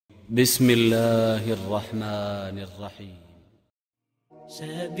بسم الله الرحمن الرحيم.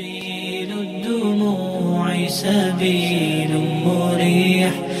 سبيل الدموع سبيل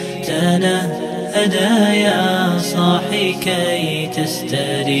مريح، تنهدى يا صاحي كي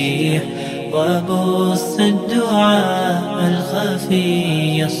تستريح، وبث الدعاء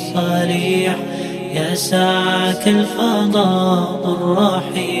الخفي الصريح، يسعك الفضاء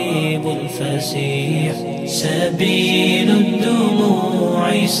الرحيب الفسيح. سبيل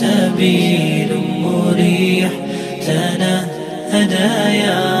الدموع سبيل مريح، تنهدى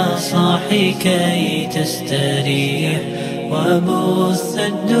يا صاحي كي تستريح، وبث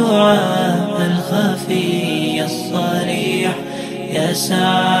الدعاء الخفي الصريح،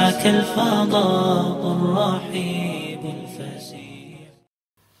 يسعك الفضاء الرحيب الفسيح.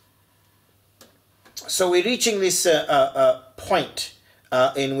 So we're reaching this point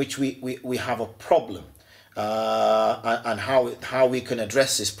in which we have a problem, and how we can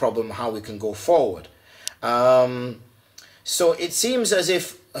address this problem, how we can go forward. So it seems as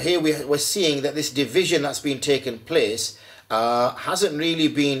if here we're seeing that this division that's been taken place hasn't really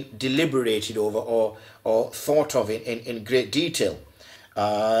been deliberated over or thought of in great detail,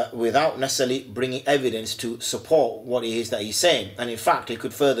 without necessarily bringing evidence to support what it is that he's saying. And in fact, he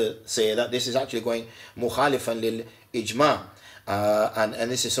could further say that this is actually going mukhalifan lil ijma,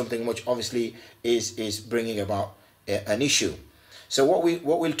 and this is something which obviously is bringing about an issue. So what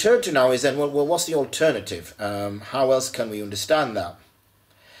we'll turn to now is then, well, what's the alternative? How else can we understand that?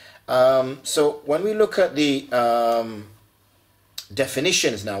 So when we look at the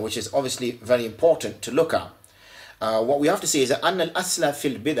definitions now, which is obviously very important to look at, what we have to say is that أن الأصل في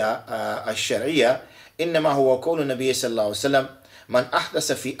البدع الشرعية إنما هو قول النبي صلى الله عليه وسلم من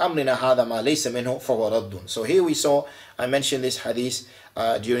أحدث في أمرنا هذا ما ليس منه فهو رد. So here we saw, I mentioned this hadith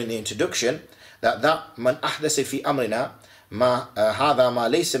during the introduction, that من أحدث في أمرنا ما هذا ما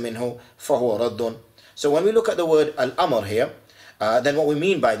ليس منه فهو رد. So when we look at the word al-amr here, then what we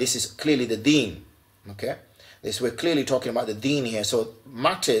mean by this is clearly the deen. Okay, we're clearly talking about the deen here. So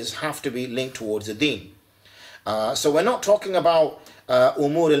matters have to be linked towards the deen. So we're not talking about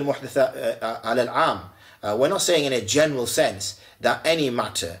umur al-muhdatha al-am. We're not saying in a general sense that any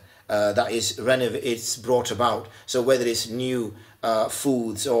matter that is brought about, so whether it's new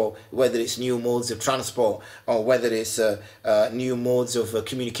foods, or whether it's new modes of transport, or whether it's new modes of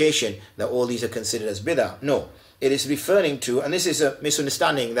communication, that all these are considered as bid'ah. No, it is referring to, and this is a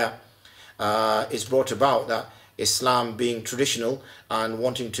misunderstanding that is brought about, that Islam being traditional and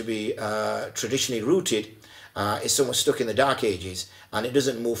wanting to be traditionally rooted is somewhat stuck in the dark ages, and it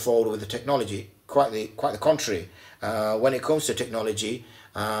doesn't move forward with the technology. Quite the contrary. When it comes to technology,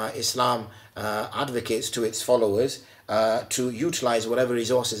 Islam advocates to its followers to utilize whatever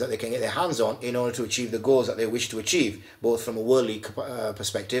resources that they can get their hands on in order to achieve the goals that they wish to achieve, both from a worldly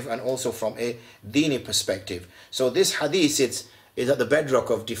perspective and also from a dini perspective. So this hadith is at the bedrock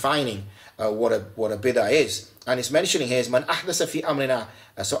of defining what a bid'ah is, and it's mentioning here is man ahdasa fi amrina.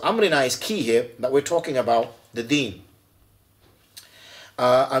 So amrina is key here, that we're talking about the deen,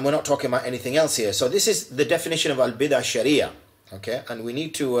 and we're not talking about anything else here. So this is the definition of al-bid'ah sharia. Okay, and we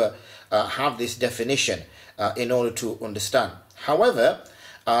need to have this definition in order to understand. However,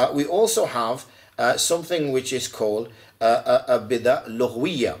 we also have something which is called a bid'ah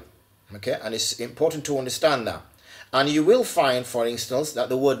lughwiyya. Okay, and it's important to understand that. And you will find, for instance, that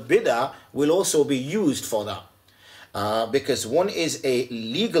the word bid'ah will also be used for that, because one is a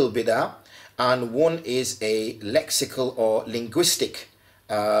legal bid'ah and one is a lexical or linguistic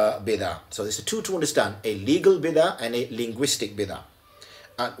bid'ah. So there's two to understand: a legal bid'ah and a linguistic bid'ah.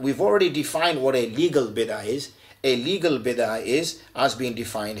 And we've already defined what a legal bid'ah is. A legal bid'ah is, as being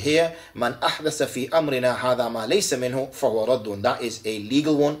defined here, man ahdasa fi amrina hadha ma laysa minhu fahuwa raddun. That is a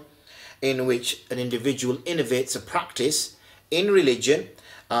legal one, in which an individual innovates a practice in religion,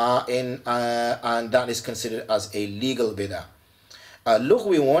 and that is considered as a legal bid'ah. A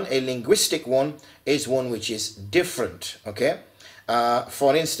lughwi one, a linguistic one, is one which is different. Okay.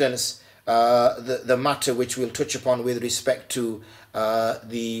 For instance, the matter which we'll touch upon with respect to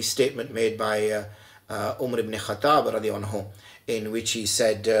the statement made by Umar ibn Khattab radiallahu anhu, in which he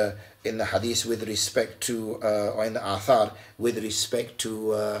said in the hadith with respect to, or in the athar with respect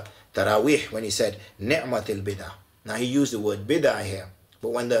to Taraweeh, when he said ni'matil bid'ah. Now he used the word bid'ah here,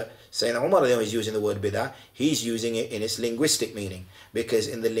 but when the Sayyidina Umar is using the word bid'ah, he's using it in its linguistic meaning, because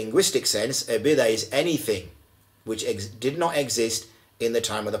in the linguistic sense, a bid'ah is anything which did not exist in the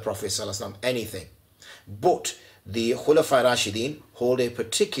time of the Prophet ﷺ, anything. But the Khulafa Rashidin hold a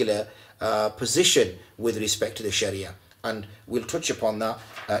particular position with respect to the Sharia, and we'll touch upon that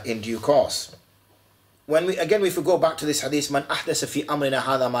in due course. if we go back to this hadith, man ahdasa fi amrina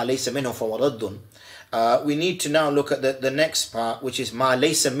hadha ma laysa minhu fahuwa raddun, we need to now look at the next part, which is ma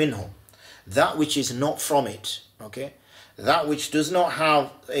laysa minhu, that which is not from it, okay? That which does not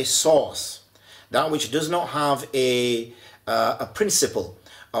have a source, that which does not have a principle,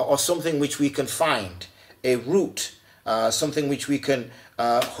 or something which we can find, a root, something which we can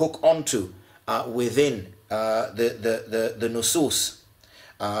hook onto within the nusus.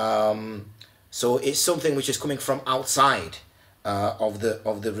 So it's something which is coming from outside of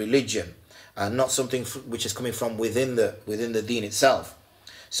the religion, and not something which is coming from within the deen itself.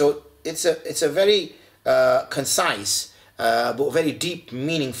 So it's a very concise but very deep,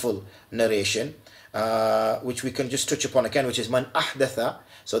 meaningful narration, which we can just touch upon again, which is man ahdatha.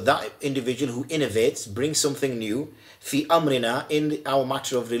 So that individual who innovates, brings something new, fi amrina, in our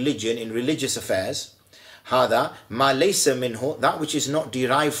matter of religion, in religious affairs. Hada ma laysa minhu, that which is not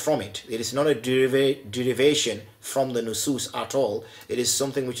derived from it. It is not a derivation from the nusus at all. It is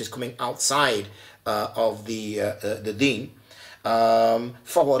something which is coming outside of the deen.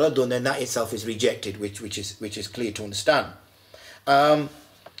 Fahuwa raddun, then that itself is rejected, which is clear to understand.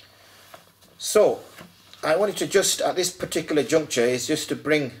 So I wanted to just at this particular juncture is just to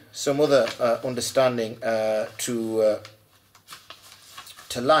bring some other understanding to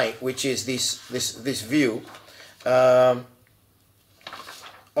light, which is this view of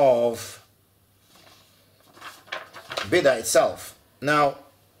Bida itself. Now,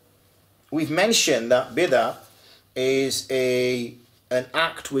 we've mentioned that Bida is an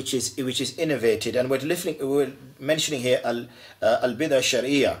act which is innovated, and we're mentioning here al Bida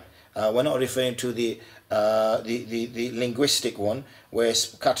Sharia. We're not referring to the linguistic one. We're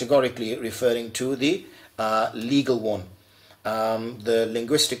categorically referring to the legal one. The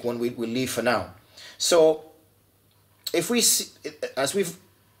linguistic one we'll leave for now. So if we see, as we've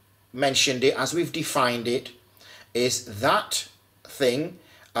mentioned it, as we've defined it, is that thing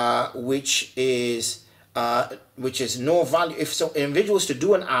which is no value. If some individuals to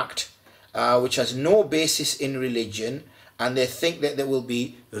do an act which has no basis in religion, and they think that they will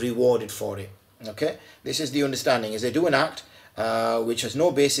be rewarded for it. Okay, this is the understanding: is they do an act which has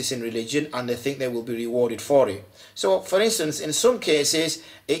no basis in religion, and they think they will be rewarded for it. So, for instance, in some cases,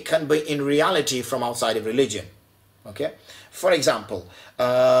 it can be in reality from outside of religion. Okay, for example,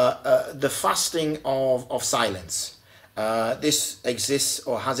 the fasting of silence. This exists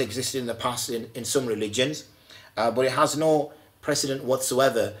or has existed in the past in some religions, but it has no precedent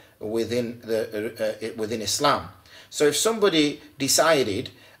whatsoever within within Islam. So if somebody decided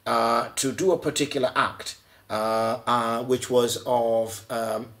to do a particular act, which was of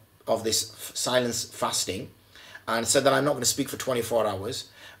this silence fasting, and said that I'm not going to speak for 24 hours,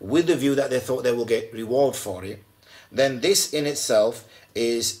 with the view that they thought they will get reward for it, then this in itself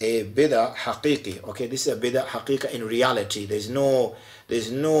is a bid'ah haqiqi. Okay, this is a bid'ah haqiqa in reality. There's no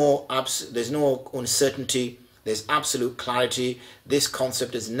uncertainty. There's absolute clarity. This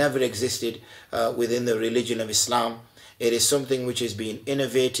concept has never existed within the religion of Islam. It is something which is being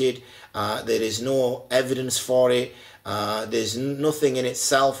innovated. There is no evidence for it. There's nothing in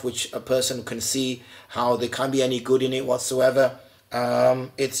itself which a person can see how there can be any good in it whatsoever.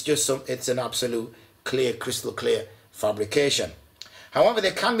 It's an absolute clear, crystal clear fabrication. However,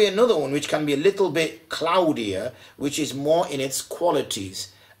 there can be another one which can be a little bit cloudier, which is more in its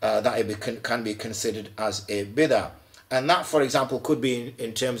qualities, that it can be considered as a bid'ah. And that, for example, could be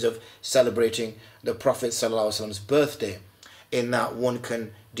in terms of celebrating the Prophet ﷺ's birthday, in that one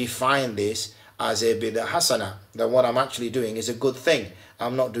can define this as a bid'ah hasana, that what I'm actually doing is a good thing.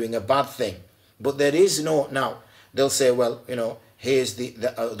 I'm not doing a bad thing. But there is no, now, they'll say, well, you know, here's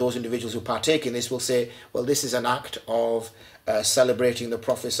those individuals who partake in this will say, well, this is an act of celebrating the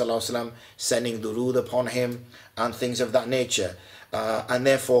Prophet ﷺ, sending durood upon him, and things of that nature. And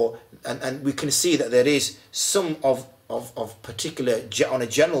therefore, and we can see that there is some of particular, on a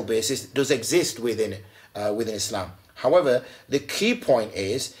general basis, does exist within Islam. However, the key point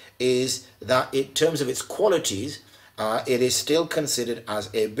is that in terms of its qualities, it is still considered as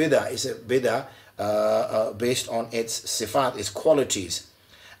a bid'ah. It's a bid'ah based on its sifat, its qualities,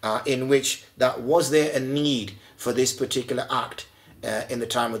 in which that was there a need for this particular act in the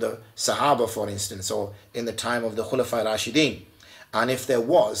time of the Sahaba, for instance, or in the time of the Khulafa Rashidin. And if there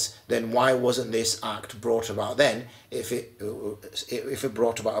was, then why wasn't this act brought about then, if it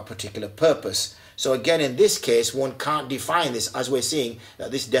brought about a particular purpose? So again, in this case, one can't define this, as we're seeing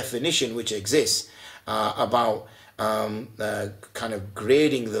that this definition which exists about kind of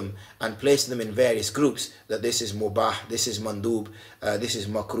grading them and placing them in various groups, that this is mubah, this is mandub, this is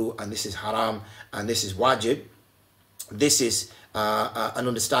makruh, and this is haram, and this is wajib. This is an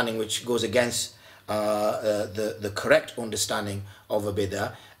understanding which goes against the correct understanding of a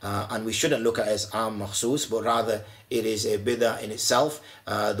bid'ah, and we shouldn't look at it as am makhsus, but rather it is a bid'ah in itself.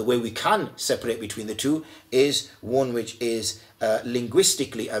 The way we can separate between the two is one which is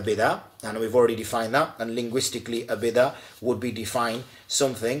linguistically a bid'ah, and we've already defined that, and linguistically a bid'ah would be defined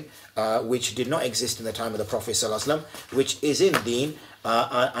something which did not exist in the time of the Prophet ﷺ, which is in deen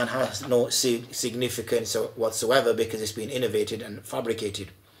and has no significance whatsoever because it's been innovated and fabricated.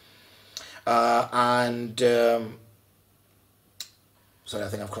 Sorry, I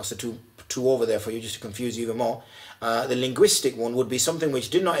think I've crossed the two over there for you just to confuse you even more. The linguistic one would be something which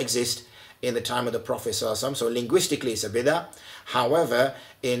did not exist in the time of the Prophet ﷺ. So linguistically it's a bid'ah. However,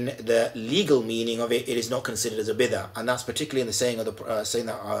 in the legal meaning of it, it is not considered as a bid'ah, and that's particularly in the saying of the saying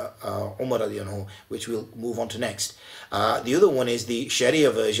that Umar radiallahu anhu, which we'll move on to next. The other one is the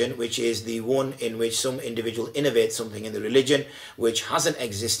Sharia version, which is the one in which some individual innovates something in the religion which hasn't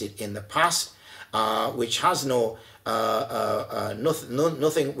existed in the past, which has nothing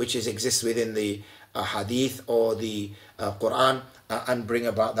which exists within the hadith or the Quran, and bring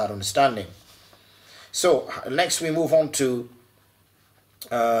about that understanding. So next we move on to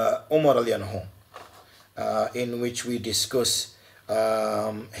Umar radiallahu anhu, in which we discuss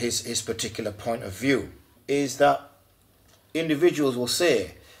his particular point of view, is that individuals will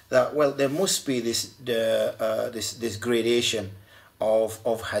say that, well, there must be this gradation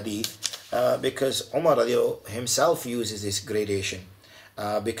of hadith, because Umar radiallahu himself uses this gradation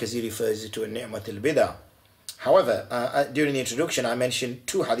because he refers it to a ni'matul bid'ah. However, during the introduction, I mentioned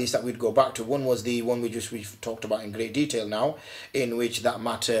two hadiths that we'd go back to. One was the one we've talked about in great detail now, in which that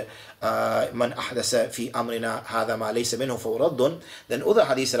matter, man ahdasa fi amrina hadha ma laysa minhu fahuwa raddun. Then other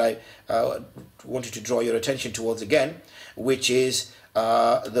hadiths that I wanted to draw your attention towards again, which is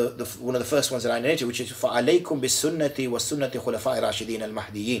one of the first ones that I narrated, which is فَعَلَيْكُمْ بِالسُنَّةِ وَالسُنَّةِ خُلَفَاءِ رَاشِدِينَ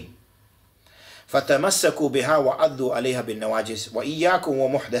الْمَهْدِيِّينَ فتمسكوا بها وعضوا عليها بالنواجذ وإياكم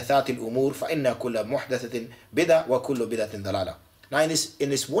ومحدثات الأمور فإن كل محدثة بدعة وكل بدعة ضلالة. Now in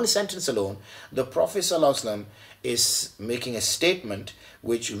this one sentence alone, the Prophet ﷺ is making a statement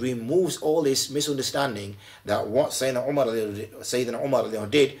which removes all this misunderstanding that what Sayyidina Umar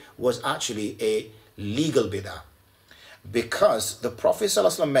did was actually a legal bid'ah. Because the Prophet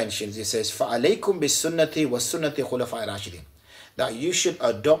ﷺ mentions, he says, فَعَلَيْكُمْ بِالسُنَّةِ وَالسُنَّةِ خُلَفَاءِ رَاشِدِينَ, that you should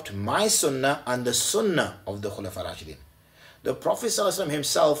adopt my sunnah and the sunnah of the Khulafa Rashidin. The Prophet ﷺ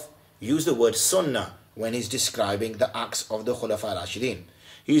himself used the word sunnah when he's describing the acts of the Khulafa Rashidin.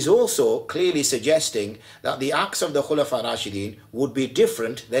 He's also clearly suggesting that the acts of the Khulafa Rashidin would be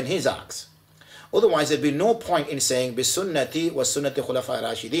different than his acts. Otherwise, there'd be no point in saying bisunnati wa sunnati Khulafa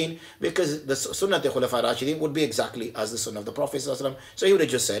Rashidin, because the sunnati Khulafa Rashidin would be exactly as the sunnah of the Prophet ﷺ. So he would have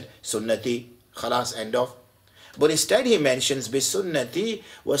just said sunnati, khalas, end of. But instead he mentions bisunnati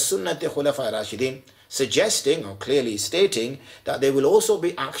wa sunnati Khulafa Rashidin, suggesting or clearly stating that there will also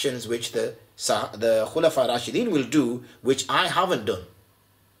be actions which the Khulafa Rashidin will do which I haven't done.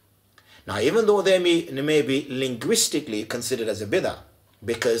 Now, even though they may be linguistically considered as a bid'ah,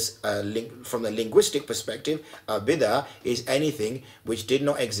 because from the linguistic perspective, a bid'ah is anything which did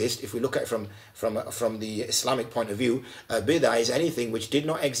not exist. If we look at it from the Islamic point of view, a bid'ah is anything which did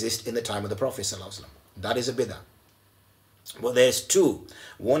not exist in the time of the Prophet ﷺ. That is a bid'ah. But there's two.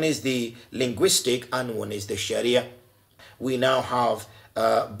 One is the linguistic and one is the Sharia. We now have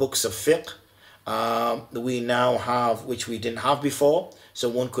books of fiqh. We now have, which we didn't have before. So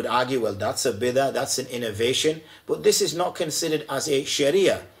one could argue, well, that's a bid'ah, that's an innovation. But this is not considered as a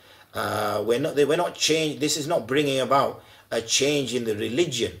Sharia. This is not bringing about a change in the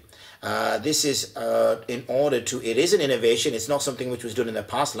religion. This is it is an innovation. It's not something which was done in the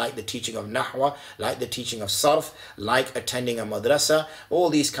past, like the teaching of Nahwa, like the teaching of Sarf, like attending a madrasa. All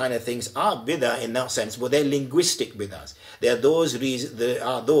these kind of things are bid'ah in that sense, but they're linguistic bid'ahs. There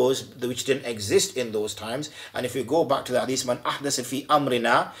are those which didn't exist in those times. And if you go back to the hadith, man ahdasa fi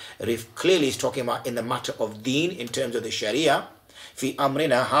amrina, clearly is talking about in the matter of deen, in terms of the Sharia. Fi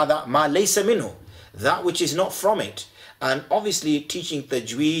amrina hada ma laysa minhu, that which is not from it. And obviously teaching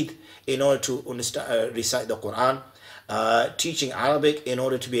tajweed in order to understand, recite the Quran, teaching Arabic in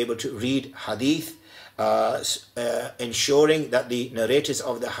order to be able to read hadith, ensuring that the narrators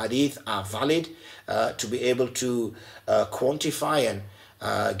of the hadith are valid, to be able to quantify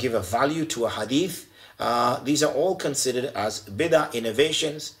and give a value to a hadith. These are all considered as bid'ah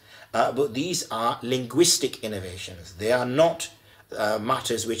innovations, but these are linguistic innovations. They are not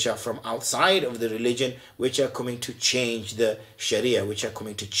matters which are from outside of the religion, which are coming to change the Sharia, which are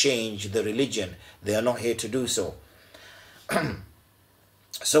coming to change the religion. They are not here to do so.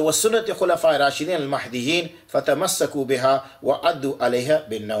 So وَالسُنَّةِ خُلَفَاءِ رَاشِدِينَ الْمَهْدِيِّينَ فَتَمَسَّكُوا بِهَا وَعَدُّوا عَلَيْهَا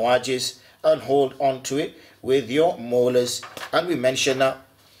بِالنَّوَاجِذِ. and hold on to it with your molars. And we mentioned that.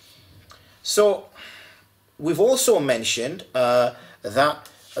 So we've also mentioned that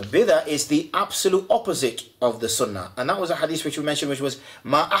bid'ah is the absolute opposite of the sunnah, and that was a hadith which we mentioned, which was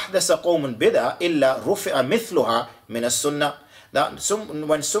ma ahdasa qawmun bid'ah illa rufi'a mithluha min as-sunnah. That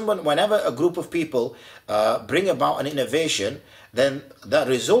whenever a group of people bring about an innovation, then the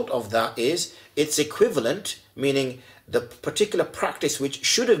result of that is its equivalent, meaning the particular practice which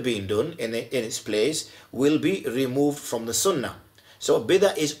should have been done in its place will be removed from the sunnah. So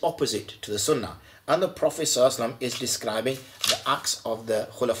bid'ah is opposite to the sunnah. And the Prophet ﷺ is describing the acts of the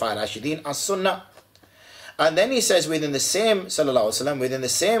Khulafa Rashidin as sunnah. And then he says within the same sallallahu alaihi wasallam, within the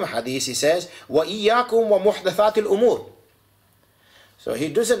same hadith, he says, "Wa iyyakum wa muhdathatil umur." So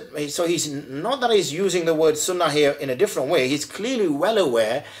he's not that he's using the word sunnah here in a different way. He's clearly well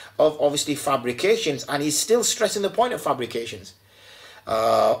aware of obviously fabrications, and he's still stressing the point of fabrications.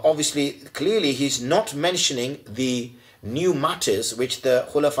 Obviously, clearly he's not mentioning the new matters which the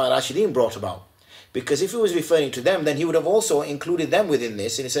Khulafa Rashidin brought about. Because if he was referring to them, then he would have also included them within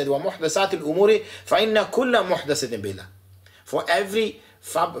this. And he said, وَمُحْدَثَاتِ الْأُمُورِ فَإِنَّ كُلَّ مُحْدَثَةٍ بِاللَّهِ. For every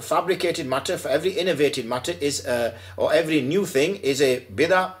fabricated matter, for every innovated matter is, or every new thing is a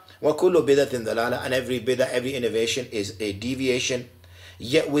bid'ah, وَكُلُّ بِدَةٍ ضَلَالَةٍ, and every bid'ah, every innovation is a deviation.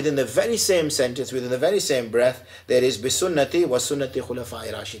 Yet within the very same sentence, within the very same breath, there is بِسُنَّةِ وَسُنَّةِ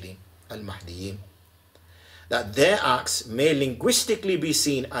خُلَفَاءِ رَاشِدِينَ الْمَهْدِيِّينَ. That their acts may linguistically be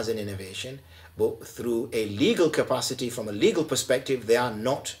seen as an innovation, but through a legal capacity, from a legal perspective, they are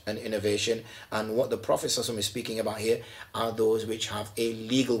not an innovation. And what the Prophet ﷺ is speaking about here are those which have a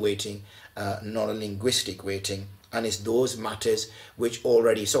legal weighting, not a linguistic weighting. And it's those matters which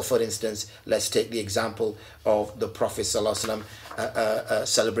already, so for instance, let's take the example of the Prophet ﷺ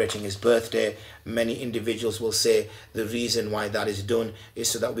celebrating his birthday. Many individuals will say the reason why that is done is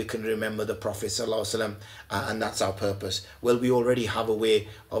so that we can remember the Prophet ﷺ, and that's our purpose. Well, we already have a way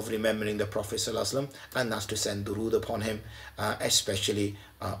of remembering the Prophet ﷺ, and that's to send durood upon him, especially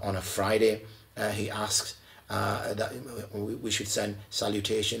on a Friday. He asks that we should send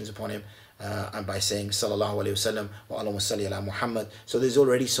salutations upon him, and by saying sallallahu alaihi wasallam wa Allahumma salli ala Muhammad. So there's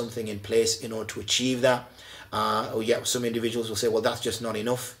already something in place in order to achieve that. Yet some individuals will say, well, that's just not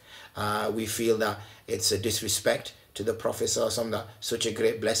enough. We feel that it's a disrespect to the Prophet ﷺ that such a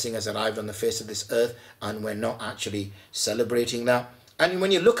great blessing has arrived on the face of this earth, and we're not actually celebrating that. And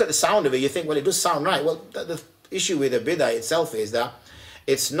when you look at the sound of it, you think, well, it does sound right. Well, the issue with the bid'ah itself is that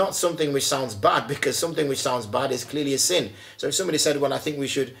it's not something which sounds bad, because something which sounds bad is clearly a sin. So if somebody said, well, I think we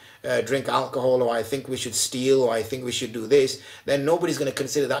should drink alcohol, or I think we should steal, or I think we should do this, then nobody's going to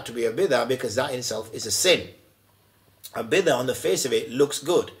consider that to be a bid'ah, because that in itself is a sin. A bid'ah on the face of it looks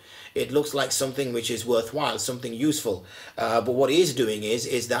good. It looks like something which is worthwhile, something useful. But what it is doing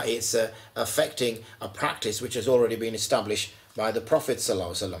is that it's affecting a practice which has already been established by the Prophet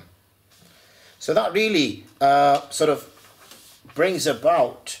ﷺ. So that really sort of brings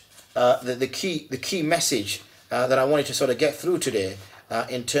about the key message that I wanted to sort of get through today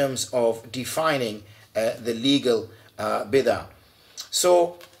in terms of defining the legal bid'ah.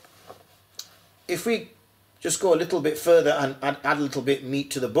 So if we just go a little bit further and add a little bit meat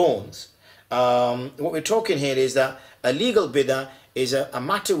to the bones, what we're talking here is that a legal bid'ah is a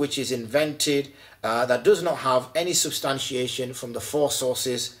matter which is invented that does not have any substantiation from the four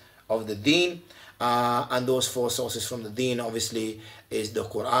sources of the deen. And those four sources from the deen obviously is the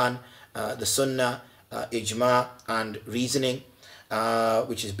Quran, the Sunnah, Ijma, and reasoning,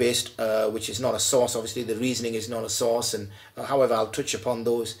 which is not a source. Obviously the reasoning is not a source, and however I'll touch upon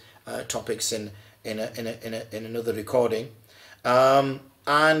those topics in another recording.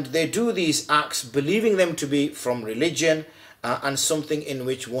 And they do these acts believing them to be from religion, and something in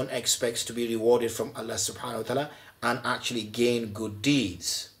which one expects to be rewarded from Allah subhanahu wa ta'ala and actually gain good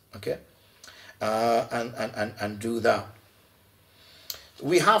deeds. Okay. And do that.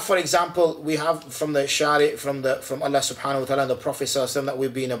 We have, for example, we have from the Shari, from Allah subhanahu wa ta'ala and the Prophet ﷺ, that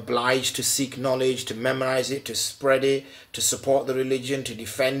we've been obliged to seek knowledge, to memorize it, to spread it, to support the religion, to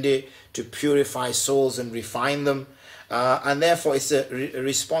defend it, to purify souls and refine them. And therefore it's a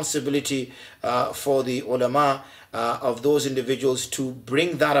responsibility for the ulama of those individuals to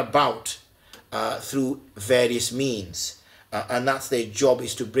bring that about through various means. And that's their job,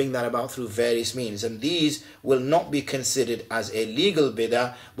 is to bring that about through various means. And these will not be considered as a legal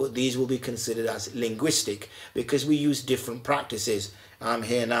bid'ah, but these will be considered as linguistic, because we use different practices. I'm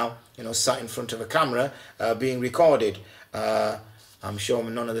here now, sat in front of a camera, being recorded. I'm sure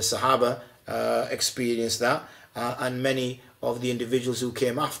none of the Sahaba experienced that. and many of the individuals who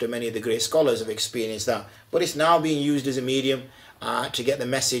came after, many of the great scholars have experienced that. But it's now being used as a medium to get the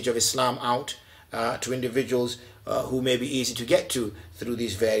message of Islam out to individuals who may be easy to get to through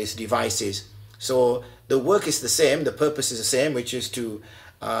these various devices. So the work is the same, the purpose is the same, which is to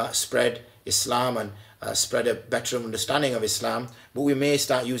spread Islam and spread a better understanding of Islam, but we may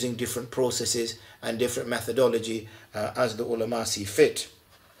start using different processes and different methodology as the ulama see fit,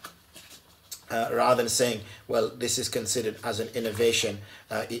 rather than saying, well, this is considered as an innovation.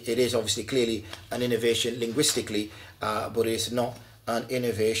 It is obviously clearly an innovation linguistically, but it's not an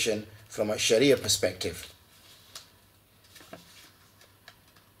innovation from a Sharia perspective.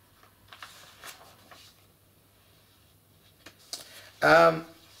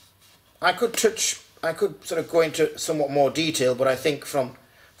 I could sort of go into somewhat more detail, but I think from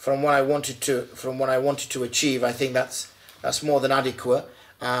what I wanted to achieve, I think that's more than adequate,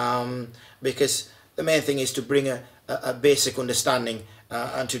 because the main thing is to bring a basic understanding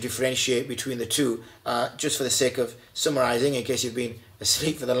and to differentiate between the two. Just for the sake of summarizing, in case you've been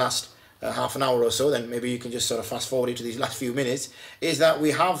asleep for the last half an hour or so, then maybe you can just sort of fast forward it to these last few minutes, is that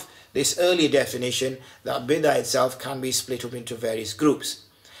we have this earlier definition that Bida itself can be split up into various groups,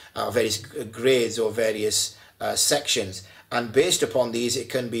 various grades or various sections, and based upon these it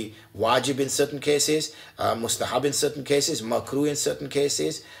can be wajib in certain cases, mustahab in certain cases, makruh in certain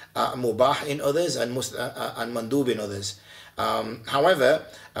cases, mubah in others, and mandub in others. However,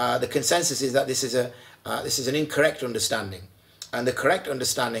 the consensus is that this is an incorrect understanding, and the correct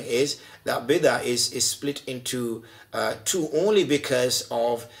understanding is that bid'ah is split into two only because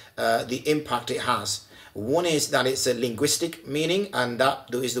of the impact it has. One is that it's a linguistic meaning, and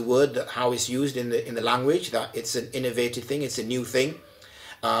that is the word that how it's used in the language, that it's an innovative thing, it's a new thing.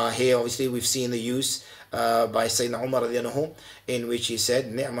 Here obviously we've seen the use by Sayyidina Umar radiallahu anhu, in which he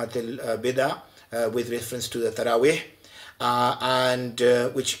said ni'matul bid'ah with reference to the tarawih, and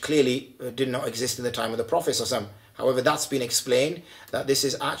which clearly did not exist in the time of the Prophet sallallahu alaihi wasallam. However, that's been explained that this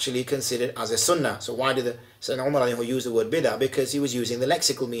is actually considered as a sunnah. So why did Sayyidina Umar use the word bid'ah? Because he was using the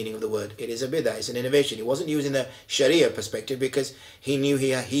lexical meaning of the word. It is a bid'ah, it's an innovation. He wasn't using the Sharia perspective, because he knew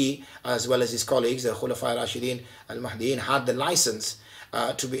he as well as his colleagues, the Khulafa al-Rashidin al-Mahdiin, had the license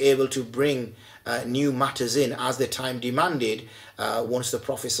to be able to bring new matters in as the time demanded once the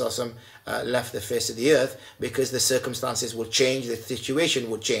Prophet ﷺ, left the face of the earth, because the circumstances will change, the situation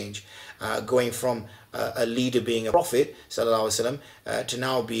will change, going from a leader being a prophet ﷺ, to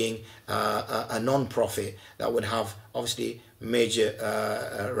now being a non-prophet that would have obviously major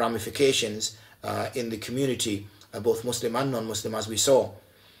ramifications in the community, both Muslim and non-Muslim, as we saw.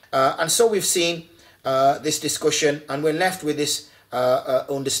 And so we've seen this discussion, and we're left with this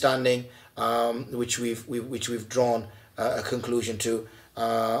understanding which we've drawn a conclusion to.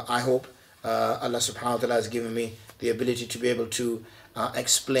 I hope Allah subhanahu wa ta'ala has given me the ability to be able to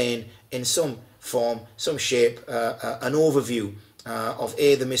explain in some form, some shape, an overview of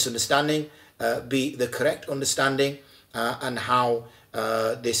A, the misunderstanding, B, the correct understanding, and how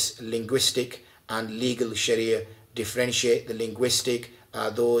this linguistic and legal Sharia differentiate. The linguistic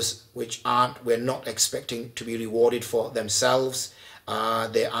are those which we're not expecting to be rewarded for themselves.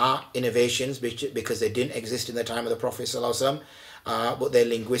 They are innovations because they didn't exist in the time of the Prophet ﷺ, but they're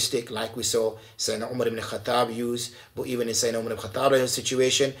linguistic, like we saw Sayyidina Umar ibn Khattab use. But even in Sayyidina Umar ibn Khattab's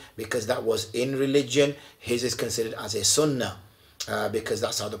situation, because that was in religion, his is considered as a sunnah, because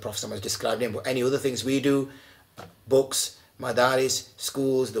that's how the Prophet ﷺ described him. But any other things we do, books, madaris,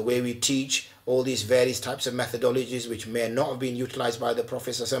 schools, the way we teach, all these various types of methodologies which may not have been utilized by the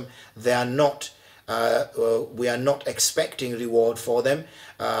Prophet ﷺ, they are not, we are not expecting reward for them.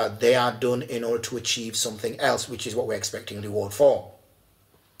 They are done in order to achieve something else, which is what we're expecting reward for.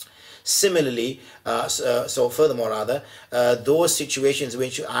 Similarly, furthermore, those situations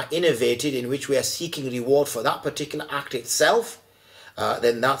which are innovated, in which we are seeking reward for that particular act itself,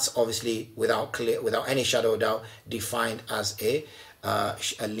 then that's obviously without any shadow of doubt defined as a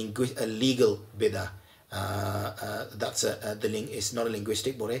legal bid'ah. That's it's not a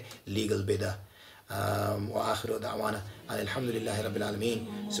linguistic but a legal bid'ah. وآخر دعوانا أن الحمد لله رب العالمين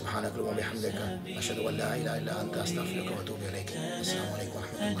سبحانك اللهم وبحمدك أشهد أن لا إله إلا أنت أستغفرك وأتوب إليك السلام عليكم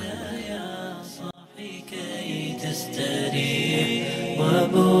ورحمة الله وبركاته. كي تستريح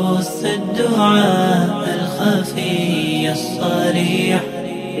وبث الدعاء الخفي الصريح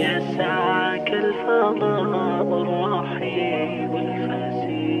يسعك الفضاء الرحيم